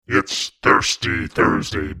It's Thirsty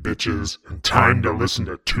Thursday, bitches, and time to listen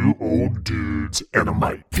to two old dudes and a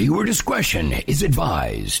mic. Viewer discretion is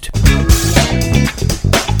advised.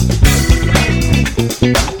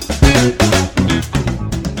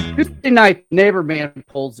 Tuesday night, neighbor man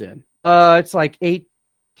pulls in. It's like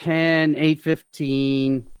 8:10,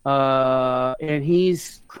 8:15, and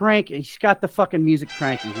he's cranky. He's got the fucking music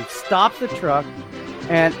cranky. He stops the truck,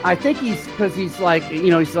 and I think he's like,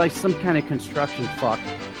 he's like some kind of construction fuck.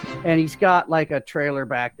 And he's got like a trailer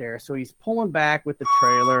back there. So he's pulling back with the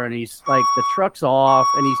trailer, and he's like, the truck's off,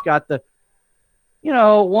 and he's got the,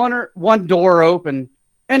 one door open,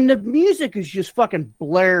 and the music is just fucking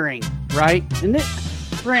blaring, right? And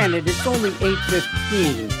granted, it's only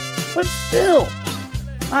 8:15, but still,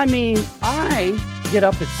 I mean, I get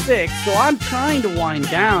up at 6, so I'm trying to wind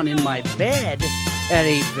down in my bed at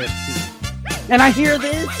 8:15. And I hear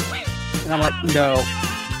this, and I'm like,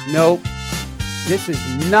 nope. This is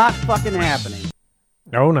not fucking happening.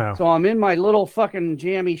 Oh, no. So I'm in my little fucking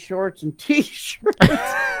jammy shorts and t-shirts.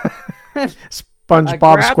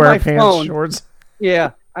 SpongeBob SquarePants shorts.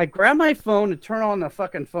 Yeah. I grab my phone to turn on the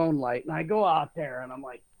fucking phone light, and I go out there, and I'm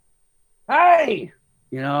like, hey!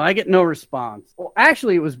 I get no response. Well,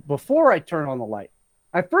 actually, it was before I turned on the light.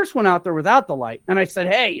 I first went out there without the light, and I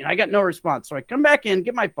said, hey, and I got no response. So I come back in,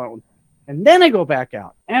 get my phone. And then I go back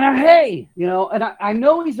out, and I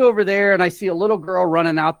know he's over there, and I see a little girl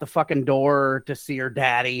running out the fucking door to see her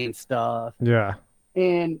daddy and stuff. Yeah.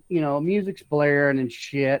 And, music's blaring and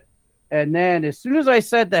shit. And then as soon as I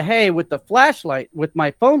said the hey with the flashlight, with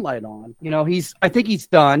my phone light on, I think he's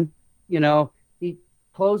done. He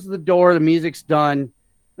closes the door, the music's done. And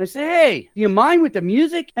I say, hey, do you mind with the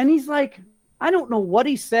music? And he's like, I don't know what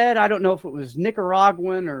he said. I don't know if it was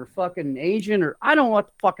Nicaraguan or fucking Asian, or I don't know what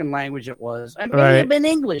the fucking language it was. I mean, it may have been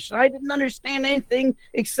English. I didn't understand anything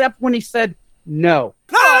except when he said no.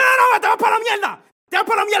 No, te vas para la mierda. Te vas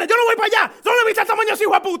para la mierda. Yo no voy para allá. Solo le viste el tamaño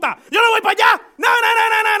hijo de puta. Yo no voy para allá. No.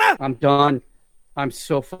 I'm done. I'm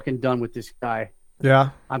so fucking done with this guy.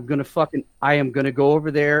 Yeah. I am going to go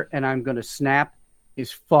over there, and I'm going to snap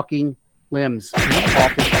his fucking limbs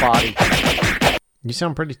off his body. You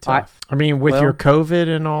sound pretty tough. I mean, with your COVID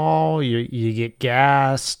and all, you get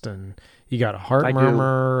gassed, and you got a heart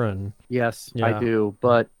murmur, and yes, yeah. I do.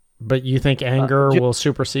 But you think anger will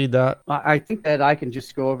supersede that? I think that I can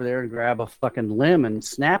just go over there and grab a fucking limb and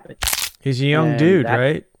snap it. He's a young dude,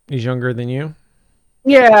 right? He's younger than you.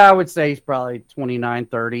 Yeah, I would say he's probably 29,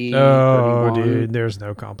 30. Oh, 31. dude, there's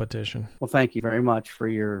no competition. Well, thank you very much for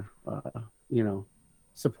your,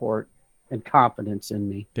 support and confidence in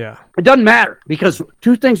me. Yeah. It doesn't matter, because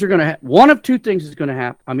two things are going to happen. One of two things is going to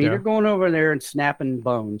happen. I'm either going over there and snapping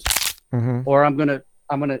bones, or I'm going to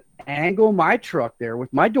angle my truck there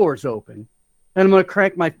with my doors open, and I'm going to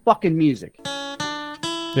crank my fucking music.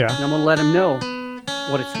 Yeah. And I'm going to let him know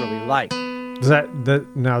what it's really like. Does that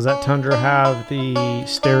Tundra have the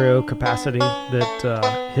stereo capacity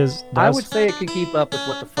that his does? I would say it could keep up with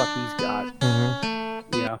what the fuck he's got.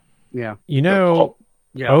 Mm-hmm.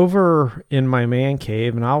 Yeah. Over in my man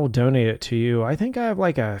cave, and I will donate it to you, I think I have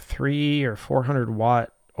like a 300 or 400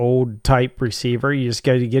 watt old type receiver. You just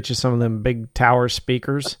got to get you some of them big tower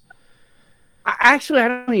speakers. I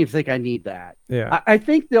don't even think I need that. Yeah. I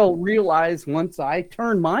think they'll realize once I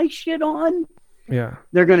turn my shit on, they're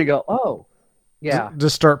going to go, oh, yeah.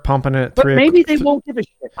 Just start pumping it at but maybe they won't give a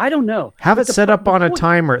shit. I don't know. Have it set up on a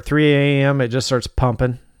timer at 3 a.m. It just starts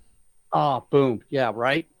pumping. Oh, boom. Yeah,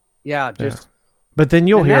 right? Yeah, just... But then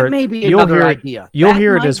you'll hear it. That may be another idea. You'll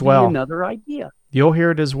hear it as well. Another idea. You'll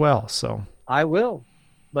hear it as well. So I will.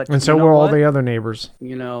 And so will all the other neighbors. I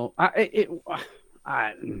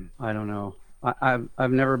don't know.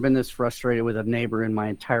 I've never been this frustrated with a neighbor in my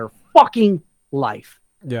entire fucking life.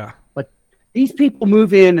 Yeah. But these people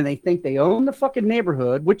move in and they think they own the fucking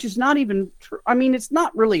neighborhood, which is not even true. I mean, it's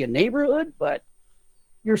not really a neighborhood, but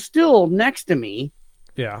you're still next to me.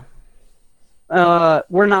 Yeah.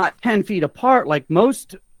 We're not 10 feet apart like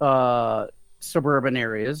most suburban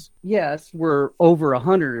areas. Yes, we're over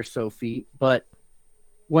 100 or so feet, but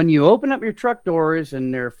when you open up your truck doors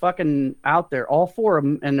and they're fucking out there, all four of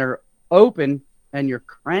them, and they're open, and you're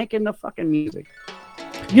cranking the fucking music.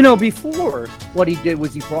 Before, what he did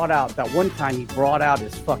was he brought out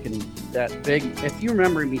his fucking, that big, if you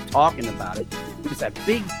remember me talking about it, it was that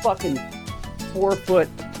big fucking 4-foot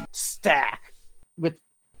stack with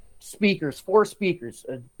speakers, 4 speakers,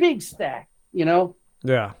 a big stack, Yeah.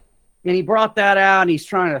 And he brought that out, and he's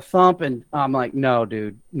trying to thump, and I'm like, no,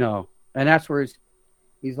 dude, no. And that's where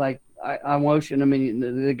he's like, I'm washing him,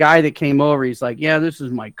 and the guy that came over, he's like, yeah, this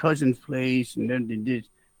is my cousin's place, and then they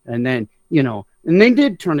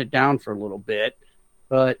did turn it down for a little bit,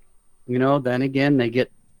 But, then again, they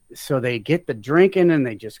get the drinking and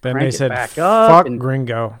they just Then crank they said, back up. fuck and,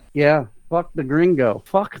 gringo. Yeah, fuck the gringo.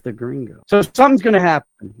 Fuck the gringo. So something's going to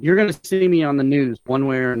happen. You're going to see me on the news one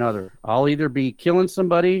way or another. I'll either be killing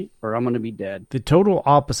somebody or I'm going to be dead. The total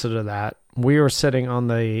opposite of that. We were sitting on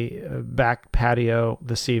the back patio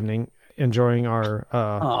this evening enjoying our...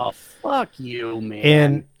 oh, fuck you, man.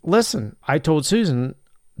 And listen, I told Susan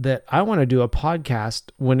that I want to do a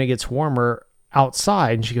podcast when it gets warmer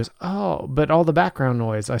outside. And she goes, oh, but all the background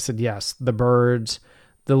noise. I said, yes, the birds,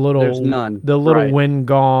 the little Right. wind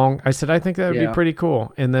gong. I said, I think that would be pretty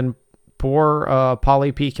cool. And then poor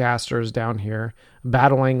Polly P. Caster's down here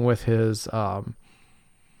battling with his...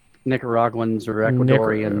 Nicaraguans or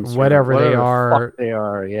Ecuadorians. Whatever they the are. fuck they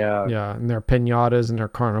are, yeah. Yeah, and their piñatas and their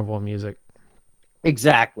carnival music.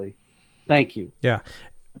 Exactly. Thank you. Yeah.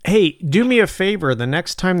 Hey, do me a favor. The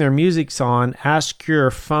next time their music's on, ask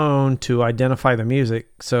your phone to identify the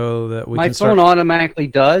music so that we My can start... phone automatically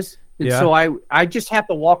does. And Yeah. so I just have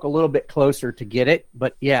to walk a little bit closer to get it.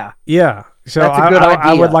 But yeah. Yeah. So That's a good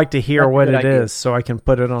I would idea. like to hear That's a what good it idea. is so I can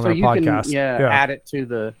put it on So our you podcast. can add it to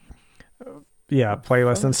the... Yeah,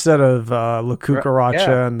 playlist instead of La Cucaracha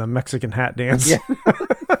Yeah. and the Mexican hat dance. Yeah.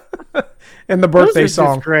 And the Those birthday are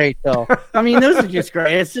song. just great, though. I mean, those are just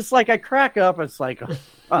great. It's just like I crack up. It's like,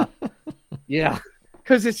 yeah.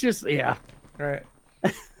 Because it's just, yeah. Right.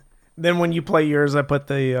 Then when you play yours, I put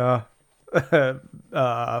the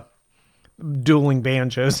dueling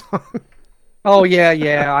banjos. Oh,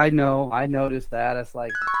 yeah. I know. I noticed that. It's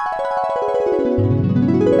like...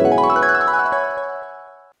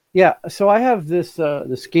 Yeah, so I have this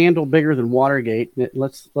the scandal bigger than Watergate.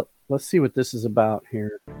 Let's see what this is about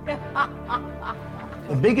here.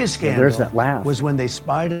 The biggest scandal there's that laugh. was when they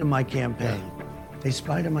spied on my campaign. They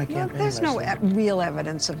spied on my campaign. There's no last night. real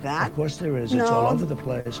evidence of that. Of course there is. No. It's all over the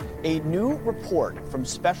place. A new report from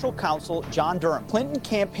special counsel John Durham. Clinton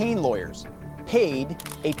campaign lawyers paid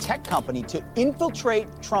a tech company to infiltrate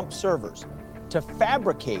Trump servers to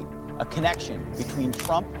fabricate a connection between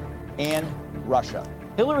Trump and Russia.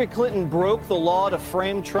 Hillary Clinton broke the law to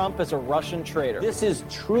frame Trump as a Russian traitor. This is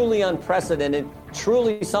truly unprecedented,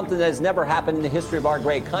 truly something that has never happened in the history of our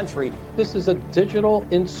great country. This is a digital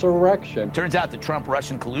insurrection. Turns out the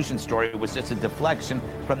Trump-Russian collusion story was just a deflection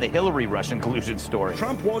from the Hillary-Russian collusion story.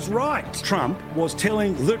 Trump was right. Trump was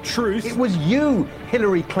telling the truth. It was you,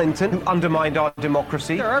 Hillary Clinton, who undermined our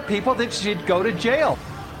democracy. There are people that should go to jail.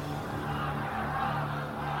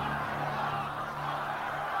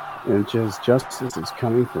 And justice is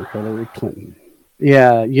coming for Hillary Clinton.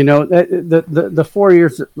 Yeah, the 4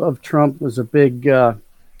 years of Trump was a big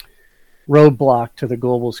roadblock to the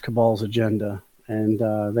globalist cabal's agenda. And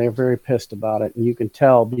they're very pissed about it. And you can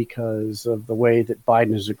tell because of the way that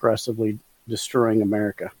Biden is aggressively destroying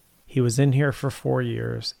America. He was in here for 4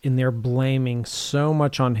 years, and they're blaming so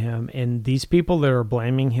much on him. And these people that are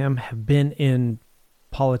blaming him have been in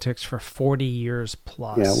politics for 40 years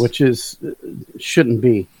plus. Yeah, which shouldn't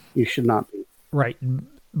be. You should not be. Right.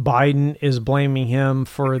 Biden is blaming him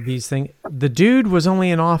for these things. The dude was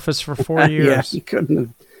only in office for 4 years. Yeah, he couldn't have.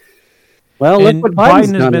 Well, and look what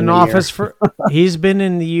Biden has been in office for. He's been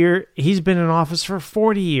in office for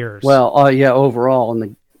 40 years. Well, overall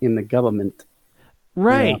in the government.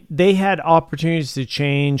 Right. Yeah. They had opportunities to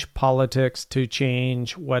change politics, to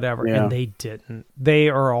change whatever, and they didn't. They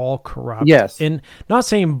are all corrupt. Yes. And not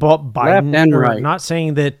saying Biden Left and right. not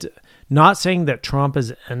saying that Trump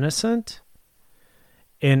is innocent.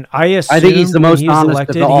 And I think he's the most honest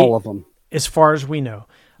elected, of all of them. As far as we know.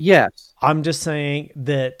 Yes. I'm just saying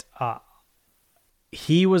that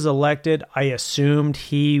he was elected. I assumed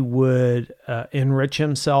he would enrich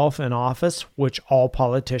himself in office, which all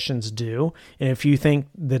politicians do. And if you think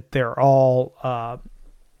that they're all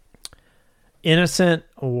innocent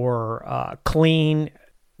or clean.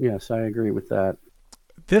 Yes, I agree with that.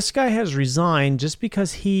 This guy has resigned just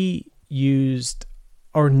because he used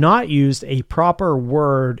or not used a proper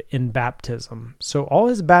word in baptism. So all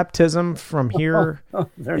his baptism from here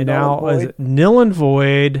and now is nil and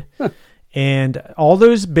void. And all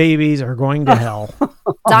those babies are going to hell.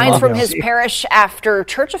 Resigns from his parish after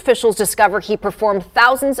church officials discovered he performed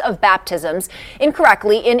thousands of baptisms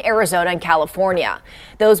incorrectly in Arizona and California.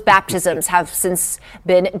 Those baptisms have since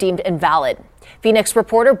been deemed invalid. Phoenix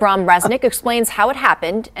reporter Bram Resnick explains how it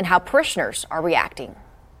happened and how parishioners are reacting.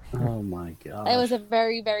 Oh my God. It was a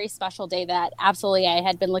very, very special day that absolutely I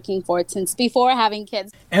had been looking forward since before having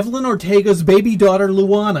kids. Evelyn Ortega's baby daughter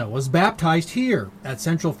Luana was baptized here at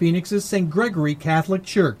Central Phoenix's St. Gregory Catholic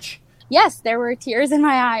Church. Yes, there were tears in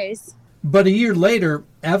my eyes. But a year later,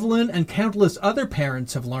 Evelyn and countless other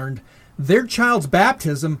parents have learned their child's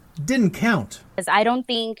baptism didn't count. I don't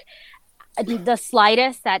think the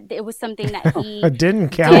slightest that it was something that he It didn't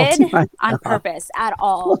count. did on purpose at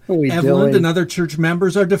all. Evelyn and other church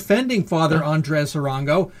members are defending Father Andres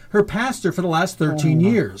Arango, her pastor for the last 13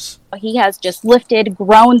 years. He has just lifted,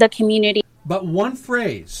 grown the community. But one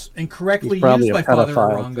phrase, incorrectly used by Father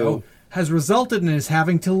Arango, has resulted in his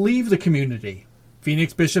having to leave the community.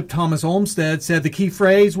 Phoenix Bishop Thomas Olmsted said the key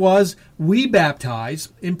phrase was, "We baptize,"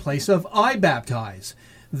 in place of "I baptize."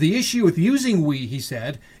 The issue with using "we," he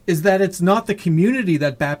said, is that it's not the community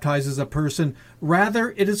that baptizes a person,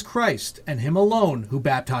 rather it is Christ and Him alone who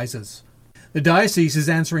baptizes. The diocese is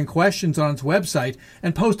answering questions on its website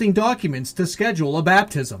and posting documents to schedule a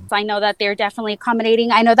baptism. I know that they're definitely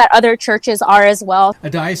accommodating. I know that other churches are as well. A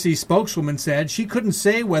diocese spokeswoman said she couldn't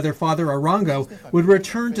say whether Father Arango would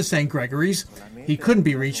return to St. Gregory's. He couldn't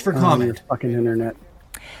be reached for comment. Fucking internet.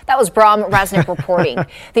 That was Bram Rasnick reporting.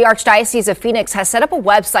 The Archdiocese of Phoenix has set up a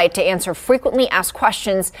website to answer frequently asked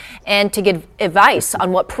questions and to give advice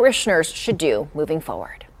on what parishioners should do moving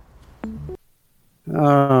forward.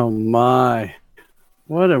 Oh my.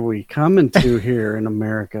 What are we coming to here in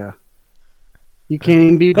America? You can't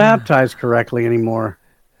even be baptized correctly anymore.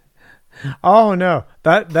 Oh no.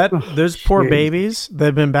 Those poor babies that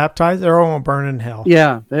have been baptized, they're all gonna burn in hell.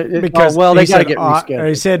 Yeah. Because they gotta get rescheduled.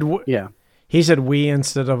 He said yeah. He said "we"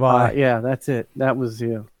 instead of "I." Yeah, that's it. That was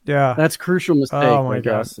you. Yeah. That's a crucial mistake, Oh my I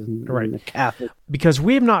guess, God. in the Catholic. Because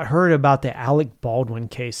we have not heard about the Alec Baldwin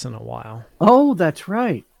case in a while. Oh, that's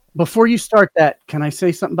right. Before you start that, can I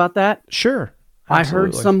say something about that? Sure. I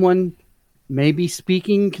heard someone maybe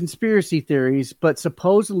speaking conspiracy theories, but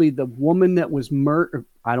supposedly the woman that was murdered,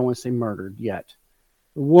 I don't want to say murdered yet,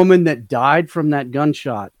 the woman that died from that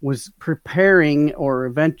gunshot was preparing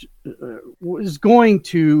or was going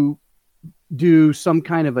to do some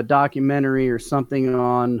kind of a documentary or something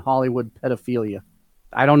on Hollywood pedophilia.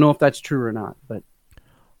 I don't know if that's true or not, but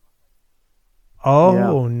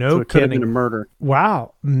no so it could have kidding. been a murder.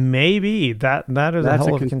 Wow, maybe that's a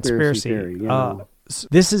hell of a conspiracy. Theory, yeah.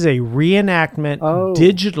 This is a reenactment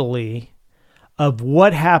digitally of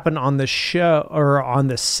what happened on the show or on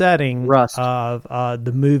the setting of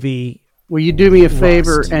the movie. Will you do me a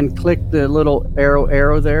favor and click the little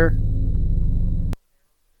arrow there?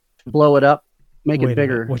 Blow it up, make it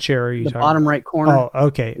bigger. Which arrow are you talking bottom about? right corner. Oh,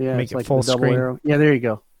 okay. Yeah, make it like full the double screen. arrow. Yeah, there you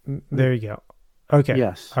go. There you go. Okay.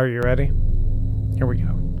 Yes. Are you ready? Here we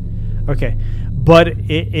go. Okay. But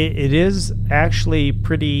it is actually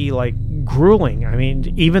pretty grueling. I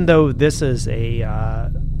mean, even though this is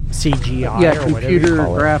a CGI or computer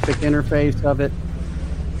graphic interface of it.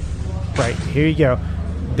 Right. Here you go.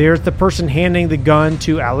 There's the person handing the gun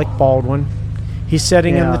to Alec Baldwin. He's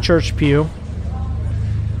sitting in the church pew.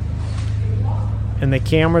 And the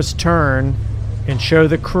cameras turn and show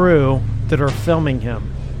the crew that are filming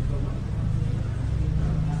him.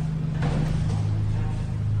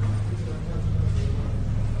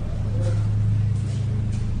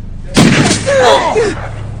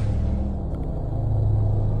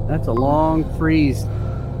 That's a long freeze.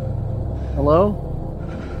 Hello?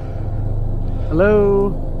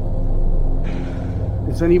 Hello?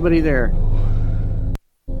 Is anybody there?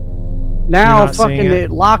 Now fucking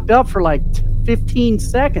it locked up for like 15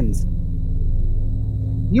 seconds.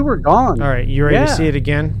 You were gone. All right, you ready to see it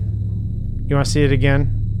again? You want to see it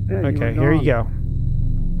again? Yeah, okay, here you go.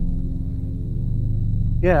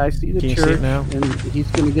 Yeah, I see the Can you church. see it now? And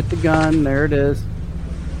he's going to get the gun. There it is.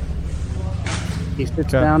 He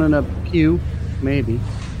sits down in a pew, maybe.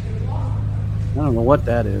 I don't know what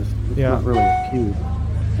that is. It's not really a pew.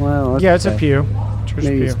 Well, it's a pew. Church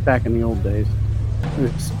maybe pew. it's back in the old days.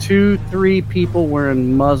 There's 2-3 people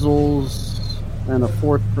wearing muzzles and a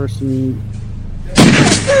fourth person.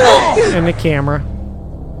 And the camera.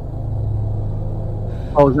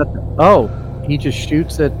 Oh, is that he just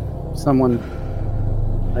shoots at someone,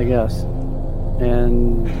 I guess.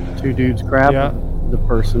 And 2 dudes grab the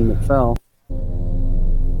person that fell.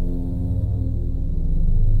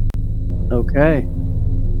 Okay.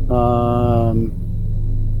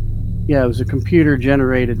 Yeah, it was a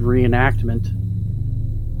computer-generated reenactment.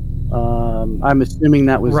 I'm assuming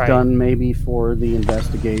that was done maybe for the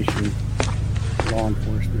investigation, law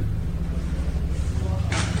enforcement.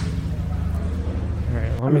 All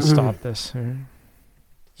right, let me stop this.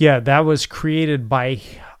 Yeah, that was created by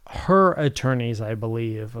her attorneys, I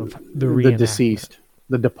believe, of the deceased,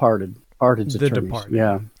 the departed's attorneys. Departed.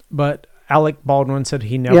 Yeah, but Alec Baldwin said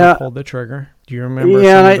he never pulled the trigger. Do you remember?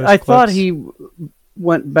 Yeah, I thought he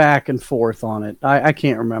went back and forth on it. I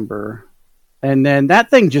can't remember. And then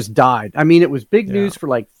that thing just died. I mean, it was big news for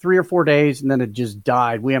like 3 or 4 days, and then it just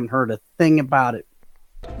died. We haven't heard a thing about it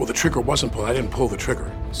Well, the trigger wasn't pulled. I didn't pull the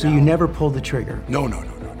trigger. So you never pulled the trigger? No.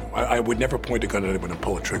 I would never point a gun at anyone and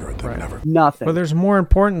pull a trigger at them. Right. Never. Nothing. Well, there's more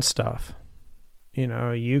important stuff.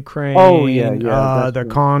 Ukraine. Oh, yeah. The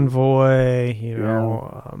convoy.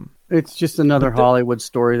 It's just another Hollywood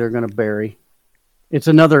story they're going to bury. It's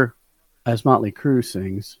another, as Motley Crue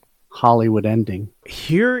sings, Hollywood ending.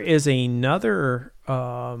 Here is another.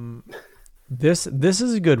 This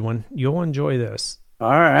is a good one. You'll enjoy this.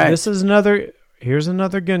 All right. This is another. Here's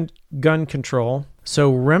another gun control.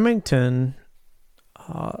 So Remington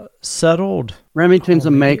settled. Remington's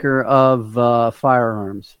a maker of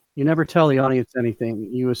firearms. You never tell the audience anything.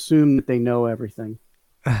 You assume that they know everything.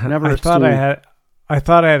 Never. I thought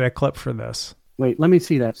I had a clip for this. Wait, let me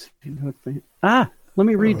see that. Let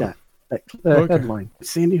me read that headline.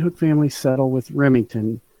 Sandy Hook family settle with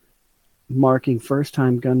Remington, marking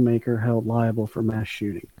first-time gun maker held liable for mass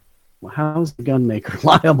shooting. Well, how's the gun maker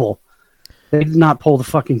liable? They did not pull the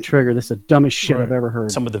fucking trigger. This is the dumbest shit I've ever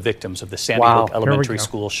heard. Some of the victims of the Sandy Hook Elementary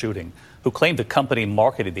School shooting, who claimed the company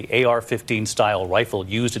marketed the AR-15 style rifle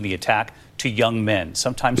used in the attack to young men,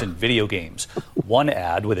 sometimes in video games. One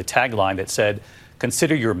ad with a tagline that said,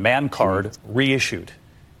 "Consider your man card reissued."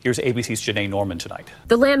 Here's ABC's Janae Norman tonight.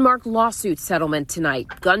 The landmark lawsuit settlement tonight.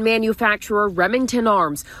 Gun manufacturer Remington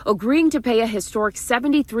Arms agreeing to pay a historic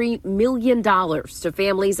 $73 million to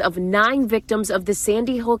families of 9 victims of the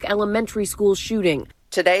Sandy Hook Elementary School shooting.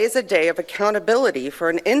 Today is a day of accountability for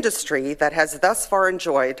an industry that has thus far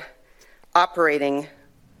enjoyed operating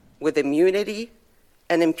with immunity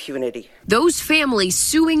and impunity. Those families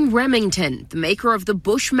suing Remington, the maker of the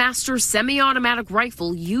Bushmaster semi-automatic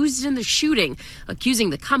rifle used in the shooting, accusing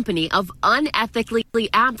the company of unethically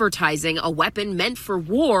advertising a weapon meant for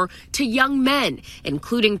war to young men,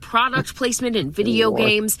 including product placement in video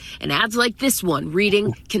games and ads like this one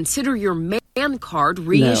reading, "Consider your man card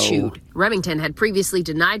reissued." No. Remington had previously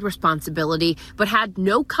denied responsibility, but had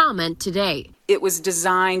no comment today. It was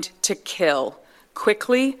designed to kill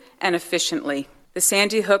quickly and efficiently. The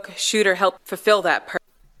Sandy Hook shooter helped fulfill that purpose.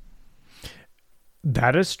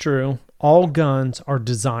 That is true. All guns are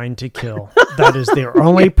designed to kill. That is their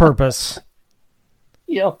only purpose.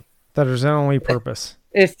 Yep. That is their only purpose.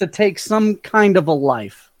 It's to take some kind of a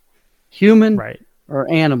life. Human or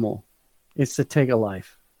animal. It's to take a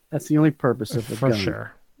life. That's the only purpose of the gun. For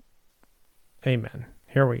sure. Amen.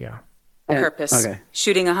 Here we go. Purpose. Okay.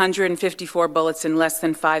 Shooting 154 bullets in less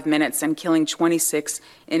than 5 minutes and killing 26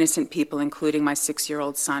 innocent people, including my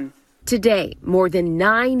 6-year-old son. Today, more than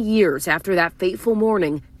 9 years after that fateful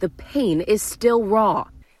morning, the pain is still raw.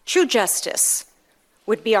 True justice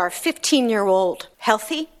would be our 15-year-old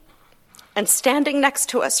healthy and standing next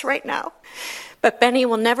to us right now. But Benny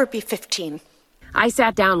will never be 15. I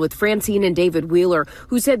sat down with Francine and David Wheeler,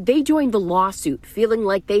 who said they joined the lawsuit feeling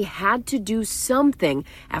like they had to do something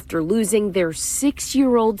after losing their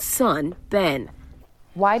 6-year-old son, Ben.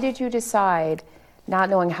 Why did you decide, not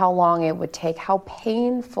knowing how long it would take, how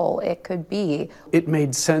painful it could be? It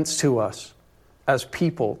made sense to us as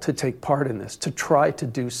people to take part in this, to try to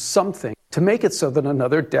do something, to make it so that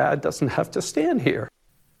another dad doesn't have to stand here.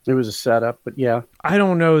 It was a setup, but yeah. I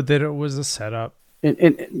don't know that it was a setup.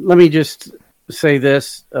 And let me just say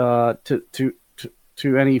this to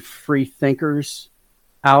any free thinkers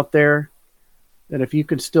out there, that if you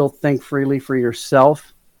could still think freely for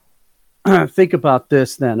yourself, think about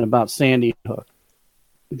this then, about Sandy Hook.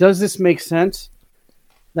 Does this make sense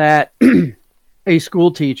that a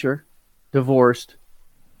school teacher, divorced,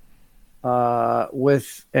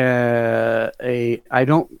 with I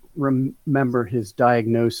don't remember his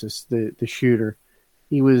diagnosis, the shooter,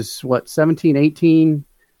 he was 17, 18,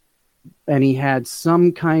 and he had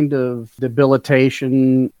some kind of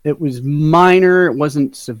debilitation. It was minor. It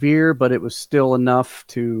wasn't severe, but it was still enough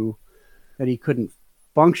that he couldn't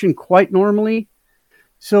function quite normally.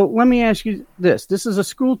 So let me ask you this. This is a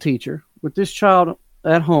school teacher with this child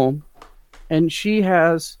at home, and she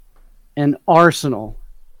has an arsenal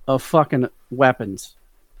of fucking weapons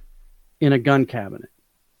in a gun cabinet.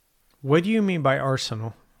 What do you mean by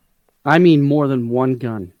arsenal? I mean more than one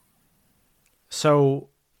gun. So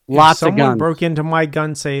lots of guns. Someone broke into my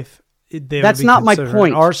gun safe. That's not my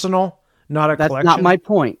point. Arsenal, not a collection. That's not my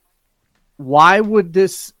point. Why would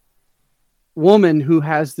this woman who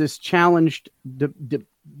has this challenged,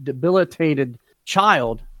 debilitated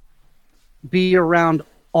child be around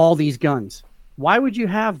all these guns? Why would you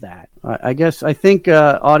have that? I think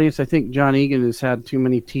audience, I think John Egan has had too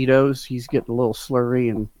many Tito's. He's getting a little slurry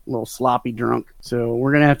and a little sloppy drunk. So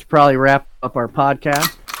we're going to have to probably wrap up our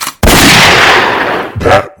podcast.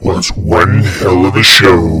 That was one hell of a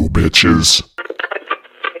show, bitches.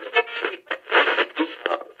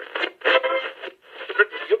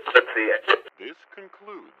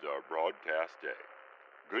 broadcast day.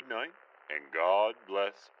 Good night, and God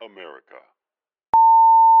bless America.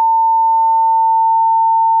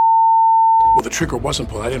 Well, the trigger wasn't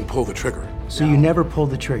pulled. I didn't pull the trigger. So you never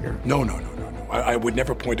pulled the trigger? No. I would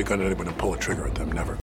never point a gun at anyone and pull a trigger at them, never.